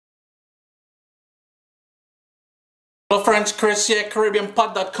Hello friends, Chris here,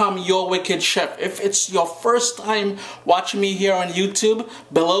 CaribbeanPot.com, your wicked chef. If it's your first time watching me here on YouTube,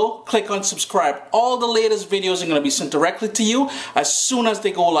 below, click on subscribe. All the latest videos are going to be sent directly to you as soon as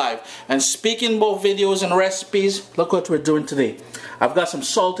they go live. And speaking about videos and recipes, look what we're doing today. I've got some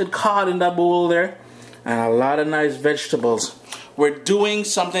salted cod in that bowl there and a lot of nice vegetables. We're doing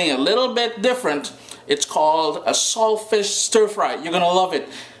something a little bit different. It's called a saltfish stir fry. You're going to love it.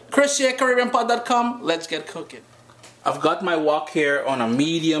 Chris here, CaribbeanPot.com, let's get cooking. I've got my wok here on a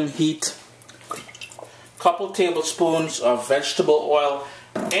medium heat. Couple tablespoons of vegetable oil,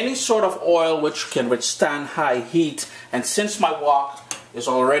 any sort of oil which can withstand high heat. And since my wok is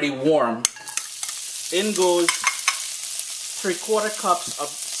already warm, in goes 3/4 cups of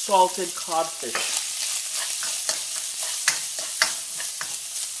salted codfish.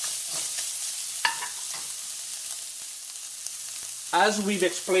 As we've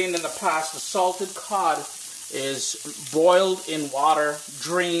explained in the past, the salted cod is boiled in water,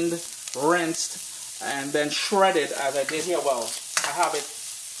 drained, rinsed, and then shredded as I did here. Well, I have it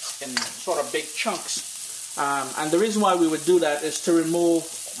in sort of big chunks. And the reason why we would do that is to remove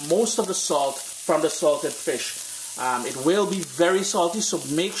most of the salt from the salted fish. It will be very salty, so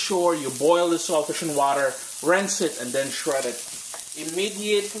make sure you boil the saltfish in water, rinse it, and then shred it.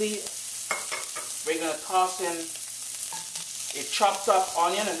 Immediately, we're going to toss in a chopped up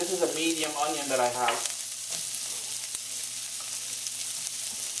onion, and this is a medium onion that I have.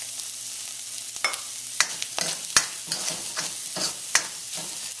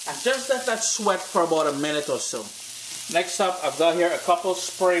 And just let that sweat for about a minute or so. Next up, I've got here a couple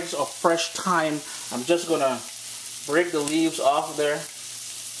sprigs of fresh thyme. I'm just going to break the leaves off there.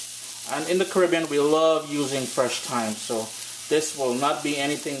 And in the Caribbean, we love using fresh thyme, so this will not be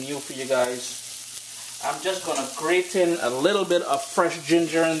anything new for you guys. I'm just going to grate in a little bit of fresh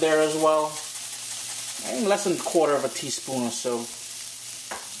ginger in there as well. Maybe less than 1/4 teaspoon or so.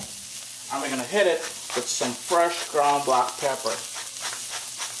 And we're going to hit it with some fresh ground black pepper.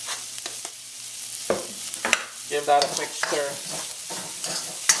 Give that a quick stir.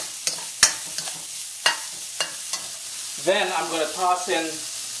 Then I'm going to toss in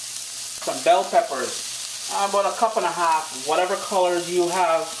some bell peppers. About 1.5 cups, whatever colors you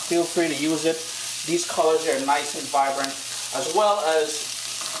have, feel free to use it. These colors are nice and vibrant, as well as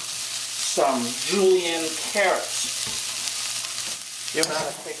some juillene carrots. Give that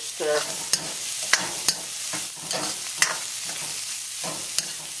a quick stir.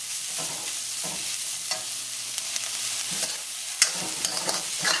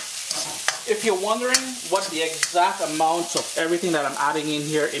 If you're wondering what the exact amounts of everything that I'm adding in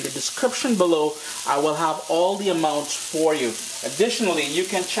here, in the description below, I will have all the amounts for you. Additionally, you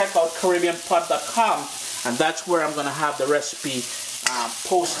can check out CaribbeanPot.com, and that's where I'm going to have the recipe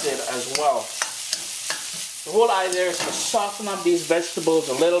posted as well. The whole idea is to soften up these vegetables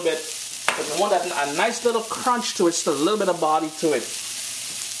a little bit, because you want a nice little crunch to it, still a little bit of body to it.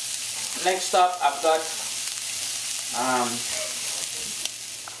 Next up, I've got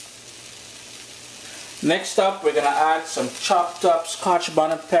we're going to add some chopped up scotch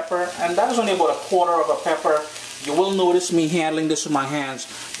bonnet pepper, and that is only about 1/4 pepper. You will notice me handling this with my hands.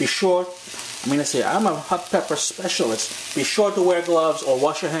 Be sure, I'm a hot pepper specialist. Be sure to wear gloves or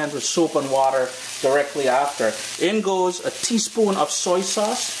wash your hands with soap and water directly after. In goes a teaspoon of soy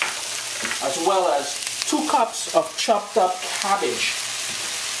sauce, as well as 2 cups of chopped up cabbage.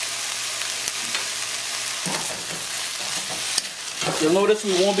 You'll notice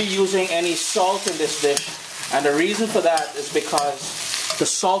we won't be using any salt in this dish, and the reason for that is because the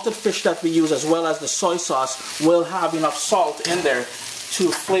salted fish that we use, as well as the soy sauce, will have enough salt in there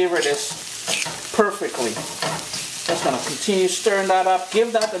to flavor this perfectly. Just going to continue stirring that up.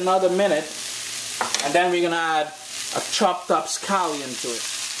 Give that another minute, and then we're going to add a chopped up scallion to it.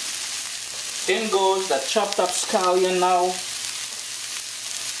 In goes that chopped up scallion now.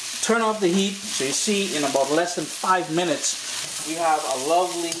 Turn off the heat, so you see in about less than 5 minutes we have a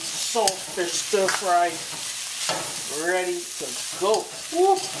lovely saltfish stir fry ready to go.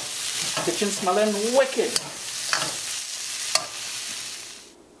 Woo! Kitchen smelling wicked.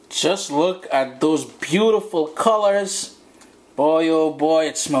 Just look at those beautiful colors. Boy, oh boy,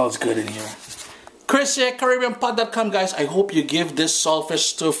 it smells good in here. Chris here, CaribbeanPot.com, guys. I hope you give this saltfish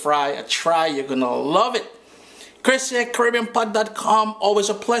stir fry a try. You're gonna love it. Chris here, CaribbeanPot.com. Always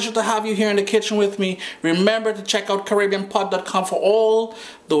a pleasure to have you here in the kitchen with me. Remember to check out CaribbeanPot.com for all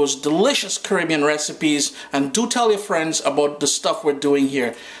those delicious Caribbean recipes. And do tell your friends about the stuff we're doing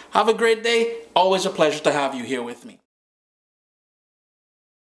here. Have a great day. Always a pleasure to have you here with me.